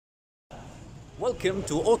Welcome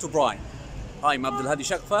to Auto Brian. I'm Abdelhadi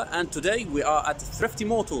Shaqfa and today we are at Thrifty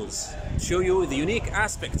Motors to show you the unique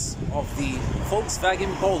aspects of the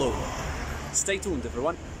Volkswagen Polo. Stay tuned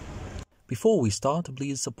everyone. Before we start,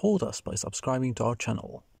 please support us by subscribing to our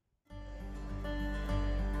channel.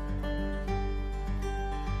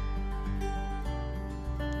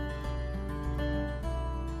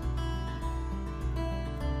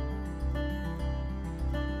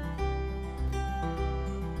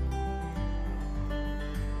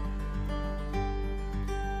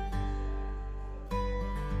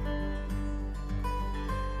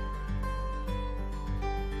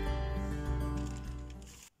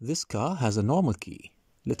 This car has a normal key.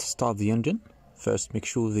 Let's start the engine. First, make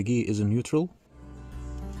sure the key is in neutral.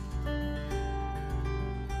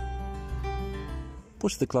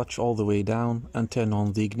 Push the clutch all the way down and turn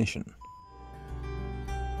on the ignition.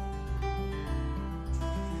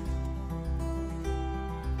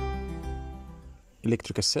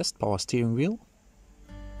 Electric assist power steering wheel.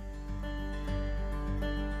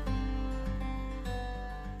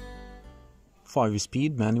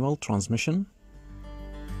 Five-speed manual transmission.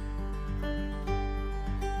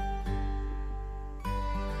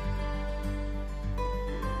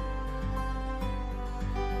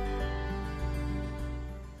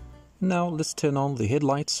 Now let's turn on the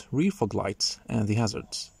headlights, rear fog lights and the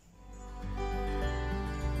hazards.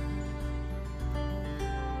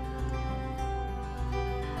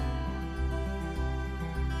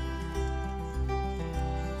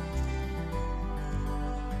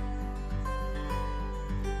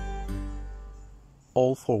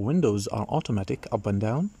 All four windows are automatic up and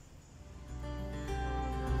down.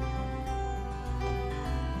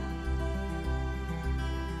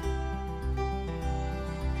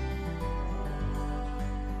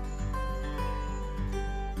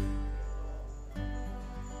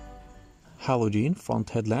 Halogen front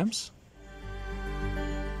headlamps.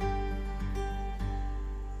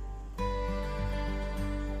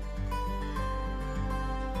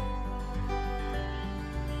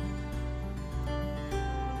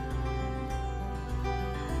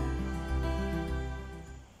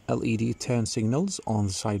 LED turn signals on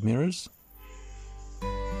the side mirrors.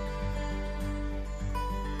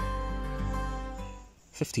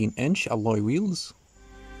 "15-inch alloy wheels.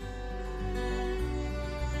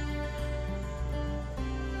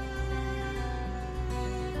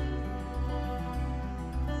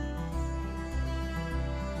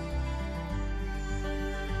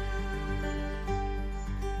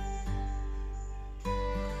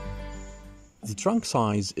 The trunk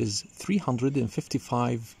size is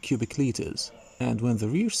 355 cubic liters, and when the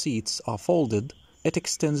rear seats are folded, it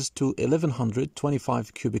extends to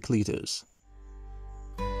 1125 cubic liters.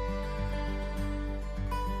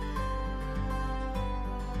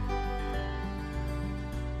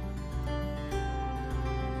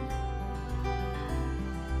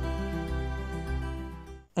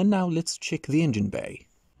 And now let's check the engine bay.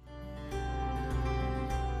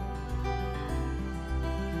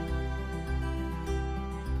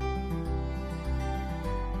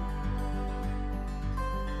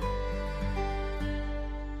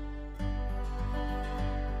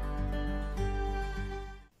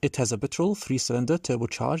 It has a petrol 3-cylinder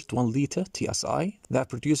turbocharged 1-liter TSI that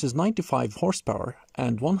produces 95 horsepower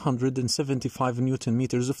and 175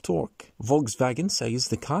 Nm of torque. Volkswagen says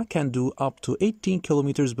the car can do up to 18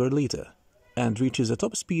 km per liter and reaches a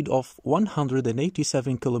top speed of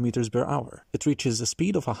 187 km per hour. It reaches a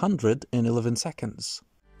speed of 100 in 11 seconds.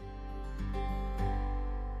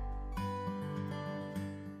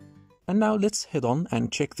 And now let's head on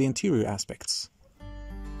and check the interior aspects.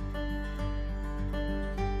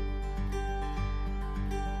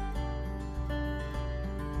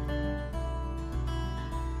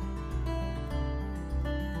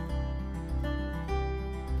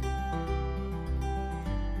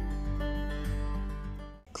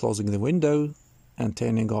 Closing the window and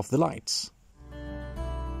turning off the lights.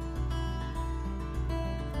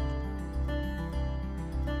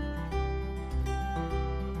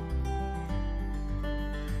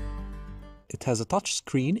 It has a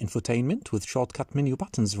touchscreen infotainment with shortcut menu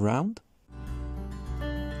buttons around,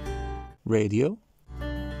 radio,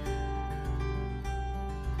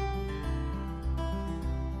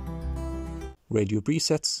 radio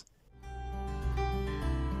presets,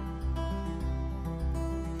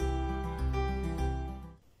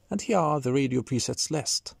 and here are the radio presets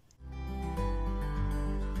list.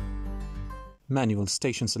 Manual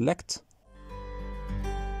station select,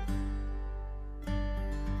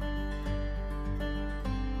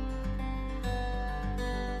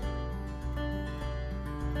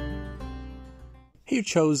 Here it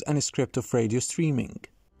shows any script of radio streaming.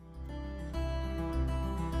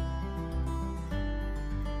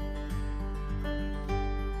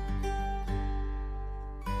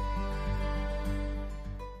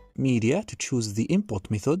 Media to choose the input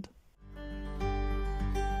method.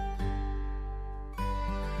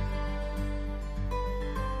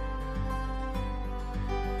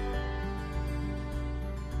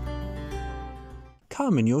 Car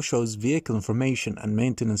menu shows vehicle information and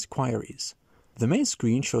maintenance queries. The main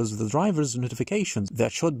screen shows the driver's notifications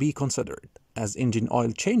that should be considered, as engine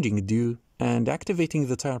oil changing due and activating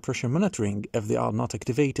the tire pressure monitoring if they are not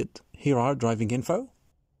activated. Here are driving info,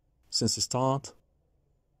 sensor start,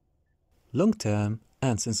 long term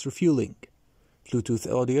and since refueling,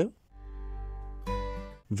 Bluetooth audio,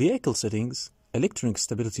 vehicle settings, electronic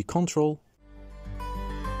stability control,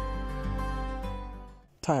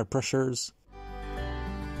 tire pressures,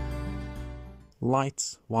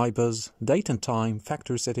 lights, wipers, date and time,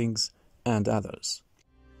 factory settings, and others.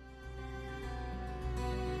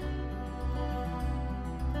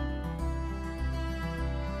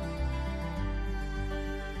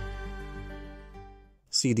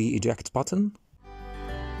 CD eject button.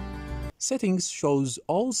 Settings shows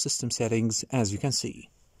all system settings as you can see.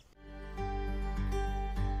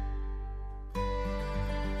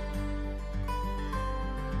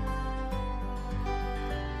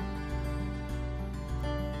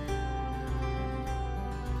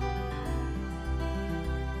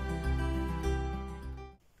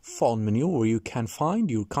 Phone menu where you can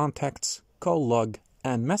find your contacts, call log,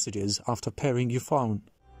 and messages after pairing your phone.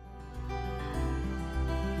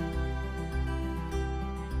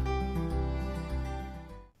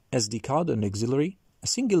 SD card and auxiliary, a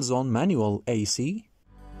single zone manual AC,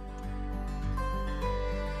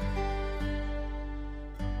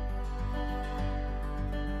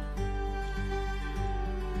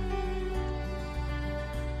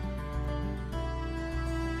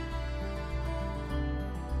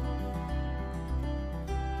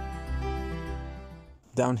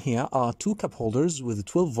 Down here are two cup holders with a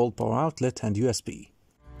 12-volt power outlet and USB.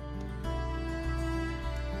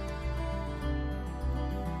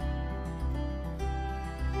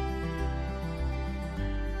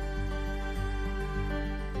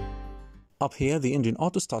 Up here, the engine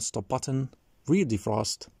auto start stop button, rear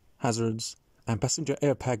defrost, hazards, and passenger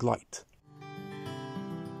airbag light.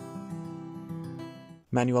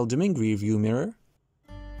 Manual dimming rear view mirror,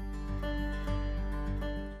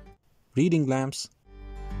 reading lamps,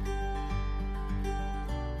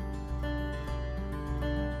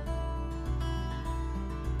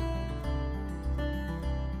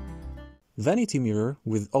 vanity mirror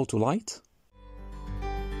with auto light,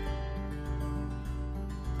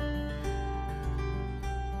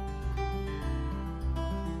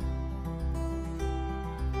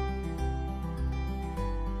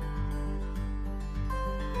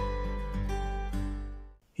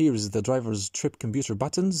 here is the driver's trip computer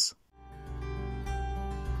buttons,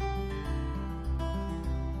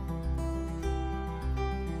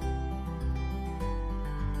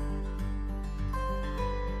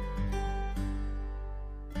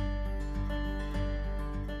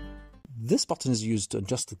 this button is used to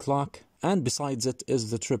adjust the clock, and besides it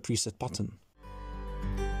is the trip reset button.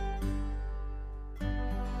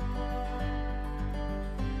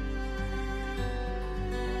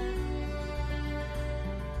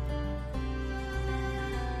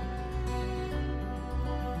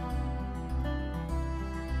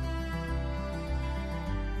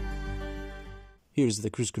 Here's the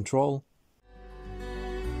cruise control.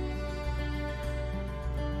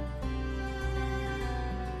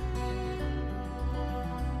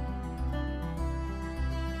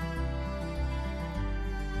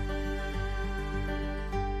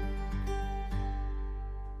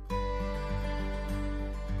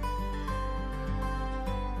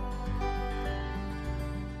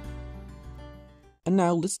 And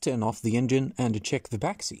now let's turn off the engine and check the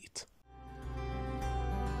back seat.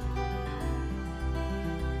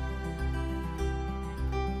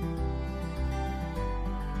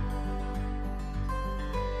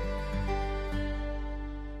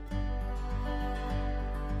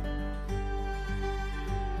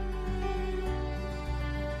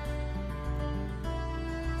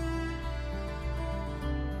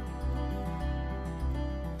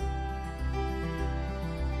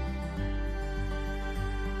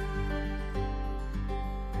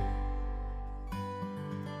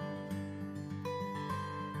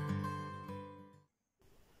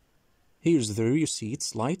 Here's the rear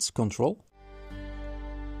seats lights control.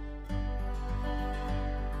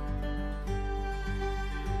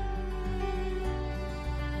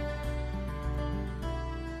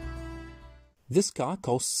 This car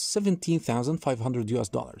costs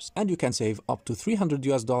 $17,500 and you can save up to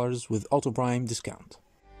 $300 with Auto Prime discount.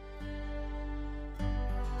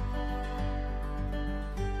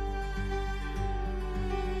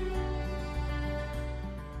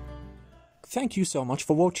 Thank you so much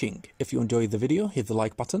for watching. If you enjoyed the video, hit the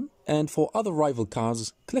like button. And for other rival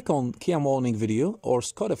cars, click on Kia Morning video or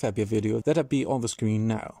Skoda Fabia video that will be on the screen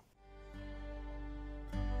now.